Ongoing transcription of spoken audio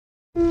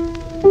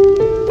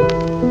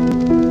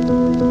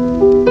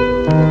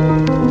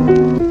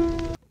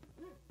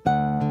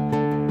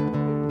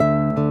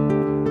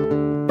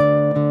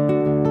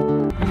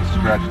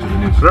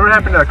Whatever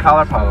happened to a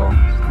collar pop?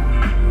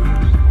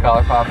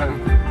 Collar popping?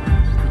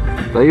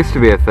 That used to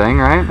be a thing,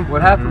 right?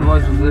 What happened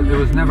was that it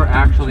was never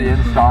actually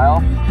in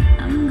style.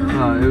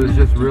 It was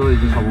just really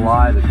just a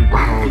lie that people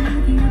told.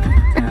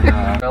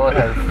 And Bella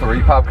had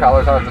 3 pop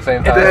collars on at the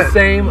same time. At the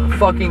same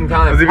fucking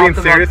time. Was he being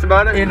serious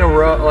about it? In a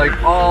row,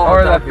 like all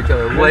on top of each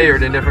other,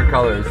 layered in different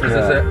colors. This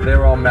is it. They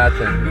were all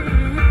matching.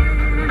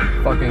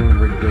 Fucking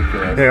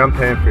ridiculous. Hey, I'm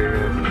paying for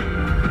yours.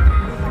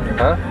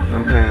 Huh?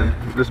 I'm paying.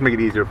 Just make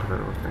it easier for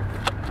me.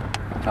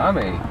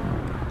 Tommy.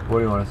 What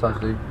do you want, a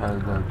sausage?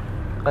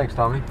 Thanks,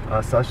 Tommy.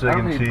 Sausage, egg,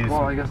 and cheese.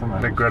 Well, I guess I'm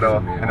McGriddle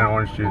and an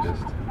orange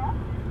juice.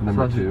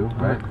 Number 2,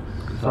 right?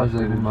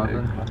 Sausage, egg, and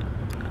muffin.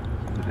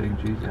 With egg and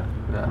cheese,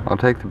 yeah. I'll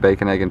take the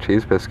bacon, egg, and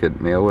cheese biscuit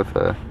meal with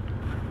a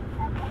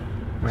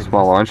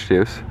small orange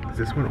juice. Is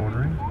this one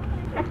ordering?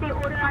 If the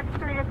order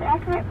actually is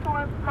accurate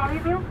for Molly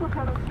meals, will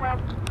come as well.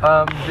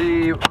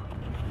 The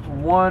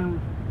one,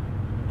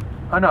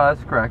 oh no,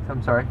 that's correct,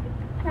 I'm sorry.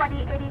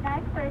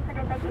 2089 for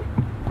the veggies.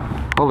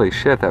 Holy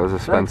shit, that was an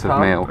expensive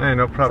meal. Hey,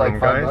 no problem,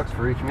 it's like guys. $5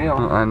 for each meal.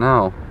 I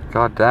know.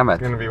 God damn it.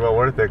 It's gonna be well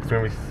worth it because we're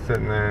gonna be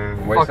sitting there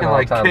and fucking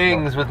like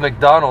kings with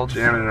McDonald's.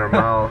 jamming in our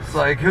mouths. It's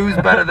like, who's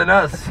better than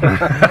us?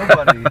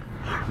 Nobody.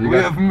 We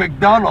have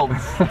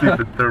McDonald's.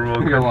 Stupid third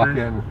world You're walk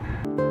country. in.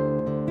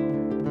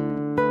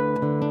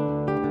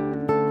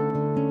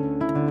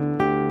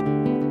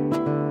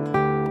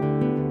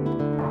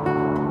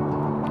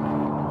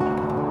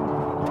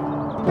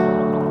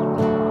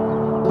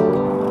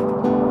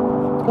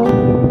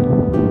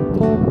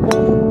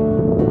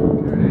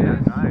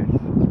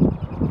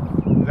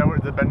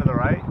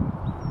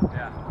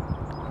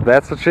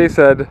 That's what she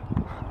said.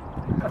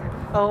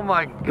 Oh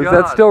my god. Is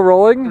that still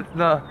rolling?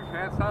 No.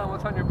 Pants on,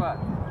 what's on your butt?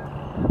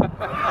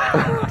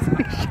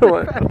 Show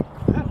it.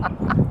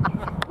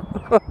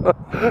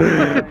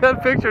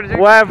 That picture, did you...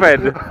 What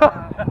happened?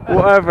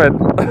 What happened?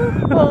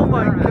 Oh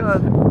my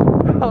god.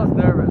 I was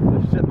nervous.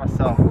 I shit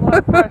myself. A lot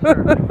of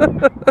pressure.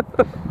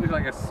 Looks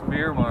like a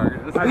smear mark.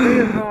 I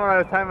think it's when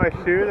I tie my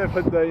shoe, I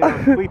put the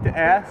cleat to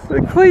ass.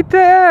 The cleat to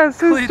ass.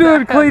 Who's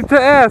doing cleat to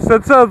ass?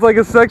 That sounds like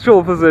a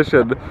sexual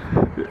position.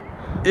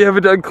 You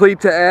haven't done cleat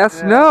to ass?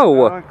 Yeah,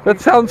 no!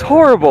 That sounds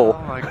horrible!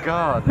 Oh my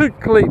god.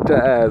 Cleat to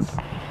ass.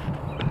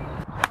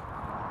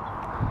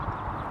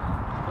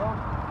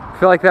 I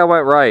feel like that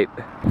went right.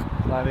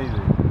 It's not easy.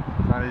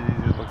 It's not as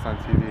easy as it looks on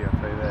TV, I'll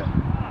tell you that.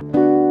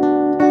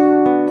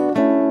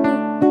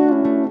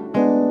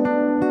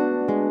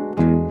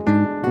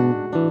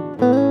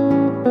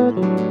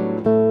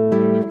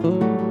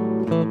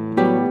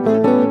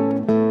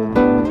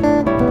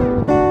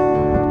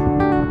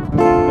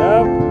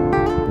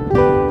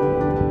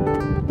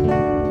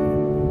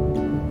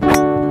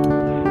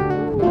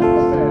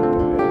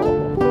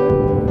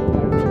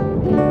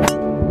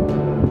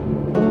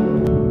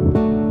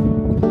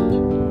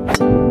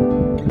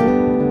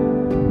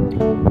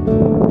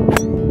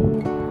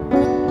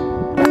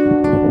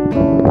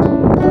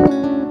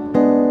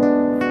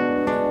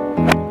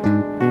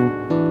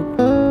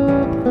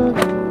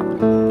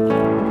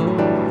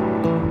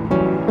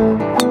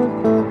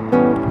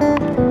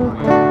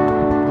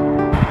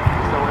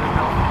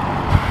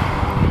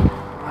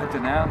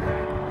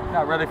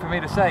 Not really for me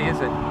to say, is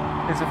it?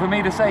 Is it for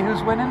me to say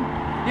who's winning?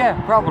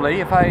 Yeah, probably.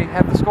 If I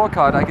have the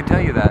scorecard, I can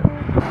tell you that.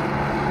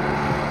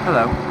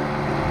 Hello.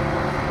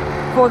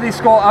 For the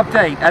score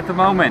update at the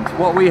moment,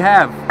 what we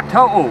have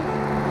total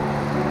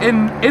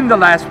in the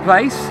last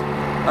place,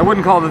 I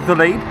wouldn't call it the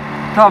lead,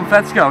 Tom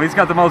Fetzko, he's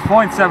got the most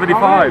points,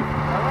 75.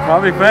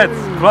 Tommy Fetz,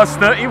 plus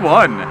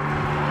 31.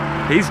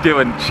 He's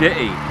doing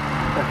shitty.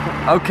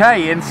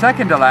 Okay, in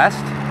second to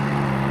last,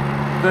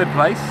 third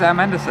place, Sam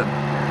Henderson.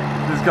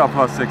 He's got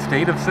plus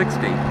 16 of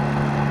 60.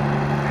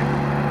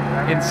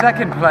 In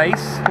second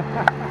place,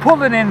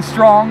 pulling in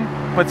strong,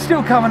 but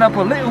still coming up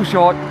a little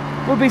short,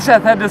 will be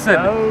Seth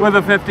Henderson with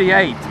a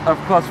 58 of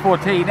plus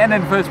 14. And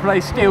in first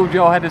place, still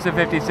Joe Henderson,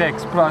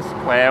 56 plus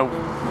 12.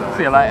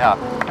 See you later.